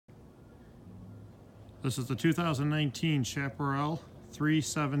This is the 2019 Chaparral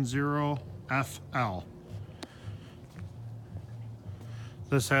 370FL.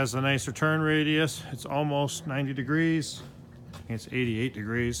 This has a nicer turn radius. It's almost 90 degrees. I think it's 88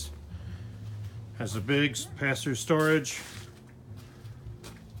 degrees. Has a big pass-through storage.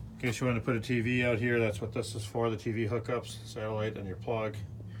 In case you want to put a TV out here, that's what this is for, the TV hookups, satellite, and your plug.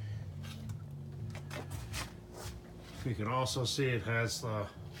 You can also see it has the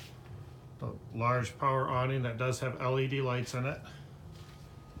large power awning that does have LED lights in it.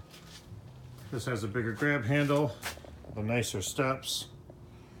 This has a bigger grab handle, the nicer steps.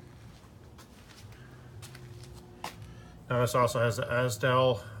 Now this also has the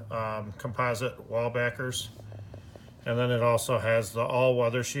Asdel composite wall backers. And then it also has the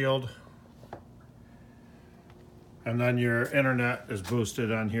all-weather shield. And then your internet is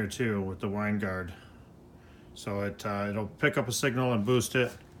boosted on here too with the Wine Guard. So it'll pick up a signal and boost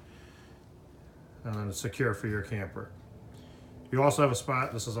it. And then it's secure for your camper. You also have a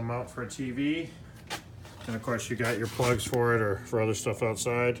spot, this is a mount for a TV. And of course you got your plugs for it or for other stuff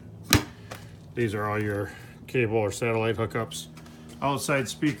outside. These are all your cable or satellite hookups. Outside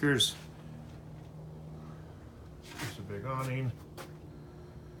speakers. There's a big awning.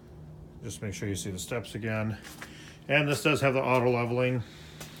 Just make sure you see the steps again. And this does have the auto leveling.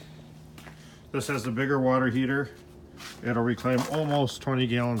 This has the bigger water heater. It'll reclaim almost 20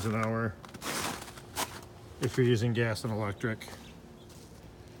 gallons an hour if you're using gas and electric.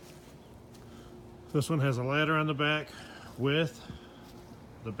 This one has a ladder on the back with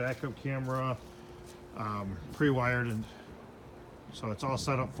the backup camera pre-wired, and so it's all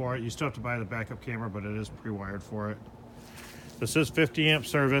set up for it. You still have to buy the backup camera, but it is pre-wired for it. This is 50 amp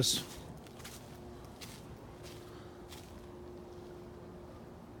service.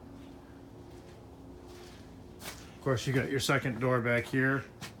 Of course, you got your second door back here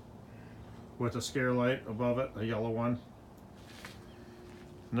with a scare light above it, a yellow one.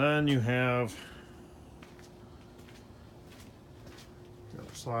 And then you have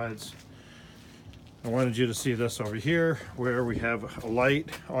slides. I wanted you to see this over here where we have a light,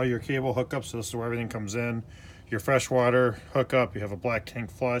 all your cable hookups. So this is where everything comes in. Your freshwater hookup, you have a black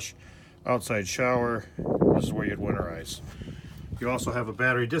tank flush, outside shower. This is where you'd winterize. You also have a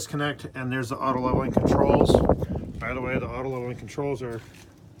battery disconnect, and there's the auto leveling controls. By the way, the auto leveling controls are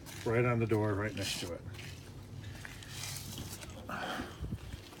right on the door, right next to it.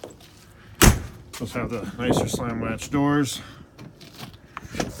 Let's have the nicer slam latch doors.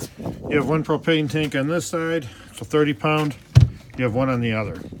 You have one propane tank on this side, it's a 30-pound. You have one on the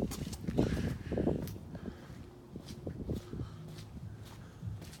other.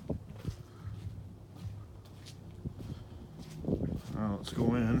 Now let's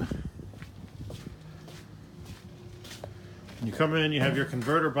go in. When you come in, you have your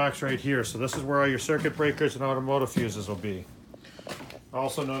converter box right here. So this is where all your circuit breakers and automotive fuses will be.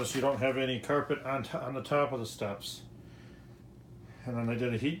 Also notice you don't have any carpet on the top of the steps. And then they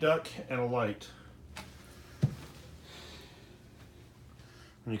did a heat duct and a light.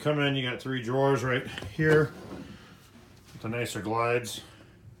 When you come in, you got 3 drawers right here with the nicer glides.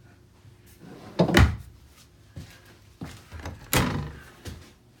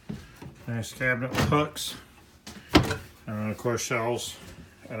 Nice cabinet with hooks. And then of course shelves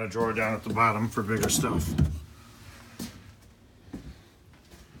and a drawer down at the bottom for bigger stuff.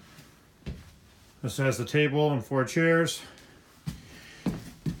 This has the table and 4 chairs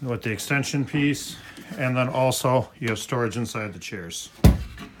with the extension piece, and then also you have storage inside the chairs.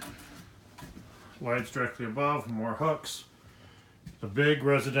 Lights directly above, more hooks. The big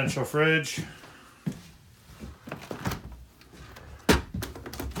residential fridge.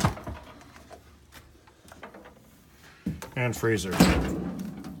 And freezer.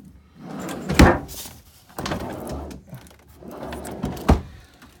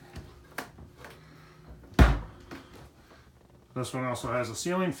 This one also has a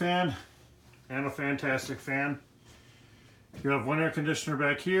ceiling fan and a fantastic fan. You have one air conditioner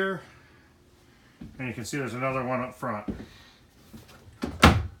back here, and you can see there's another one up front.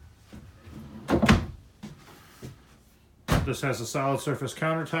 This has the solid surface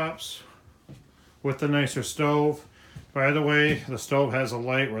countertops with the nicer stove. By the way, the stove has a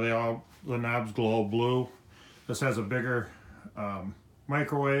light where the knobs glow blue. This has a bigger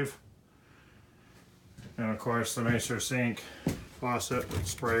microwave. And of course the nicer sink, faucet with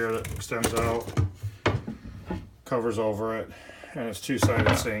sprayer that extends out, covers over it, and it's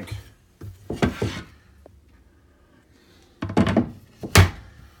 2-sided sink.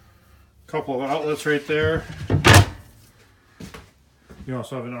 Couple of outlets right there. You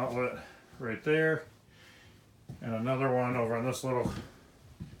also have an outlet right there, and another one over on this little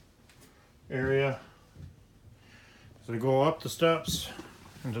area So they go up the steps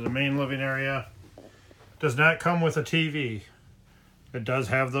into the main living area. Does not come with a TV. It does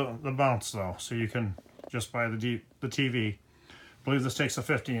have the bounce though, so you can just buy the TV. I believe this takes a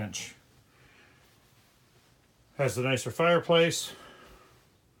 50-inch. Has the nicer fireplace.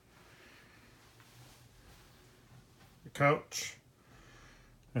 The couch.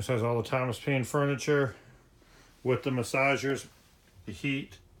 This has all the Thomas Paine furniture with the massagers, the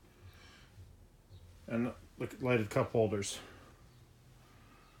heat, and the lighted cup holders.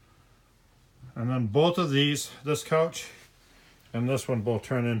 And then both of these, this couch and this one, both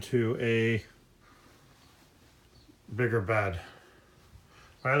turn into a bigger bed.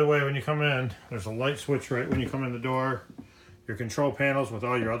 By the way, when you come in, there's a light switch right when you come in the door. Your control panels with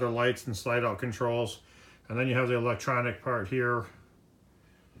all your other lights and slide out controls. And then you have the electronic part here,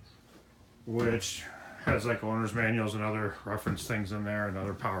 which has like owner's manuals and other reference things in there and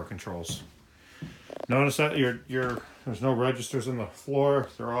other power controls. Notice that there's no registers in the floor.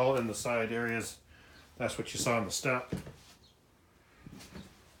 They're all in the side areas. That's what you saw on the step.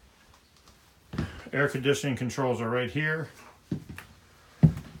 Air conditioning controls are right here.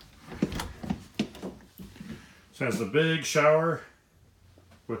 So it has the big shower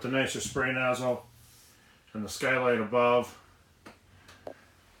with the nicer spray nozzle and the skylight above.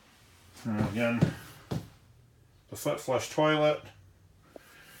 And again, the foot flush toilet.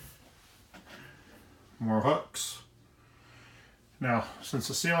 More hooks. Now, since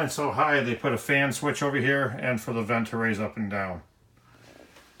the ceiling's so high, they put a fan switch over here and for the vent to raise up and down.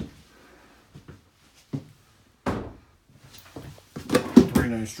 Three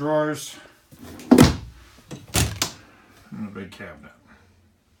nice drawers. And a big cabinet.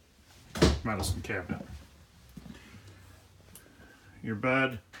 Medicine cabinet. Your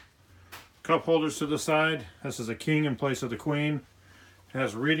bed. Cup holders to the side. This is a king in place of the queen. It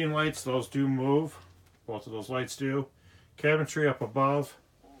has reading lights. Those do move. Both of those lights do. Cabinetry up above.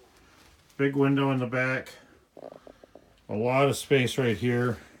 Big window in the back. A lot of space right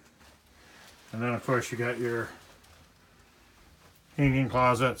here. And then of course you got your hanging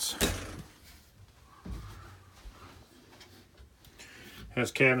closets.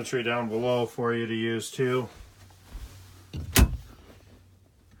 Has cabinetry down below for you to use too.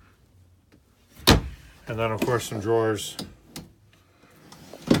 And then of course some drawers.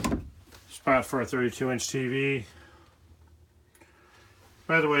 Spot for a 32-inch TV.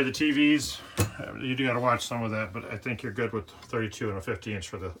 By the way, the TVs, you do got to watch some of that, but I think you're good with 32 and a 50-inch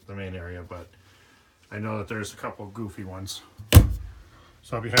for the main area, but I know that there's a couple goofy ones.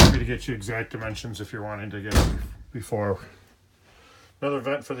 So I'll be happy to get you exact dimensions if you're wanting to get it before. Another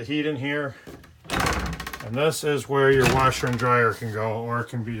vent for the heat in here. And this is where your washer and dryer can go, or it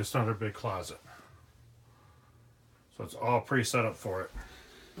can be just another big closet. So it's all pre-set up for it.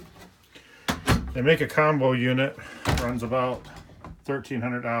 They make a combo unit, runs about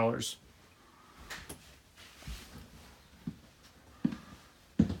 $1,300.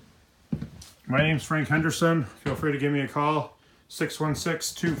 My name's Frank Henderson. Feel free to give me a call,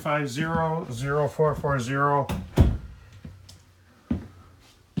 616-250-0440.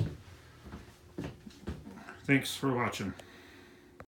 Thanks for watching.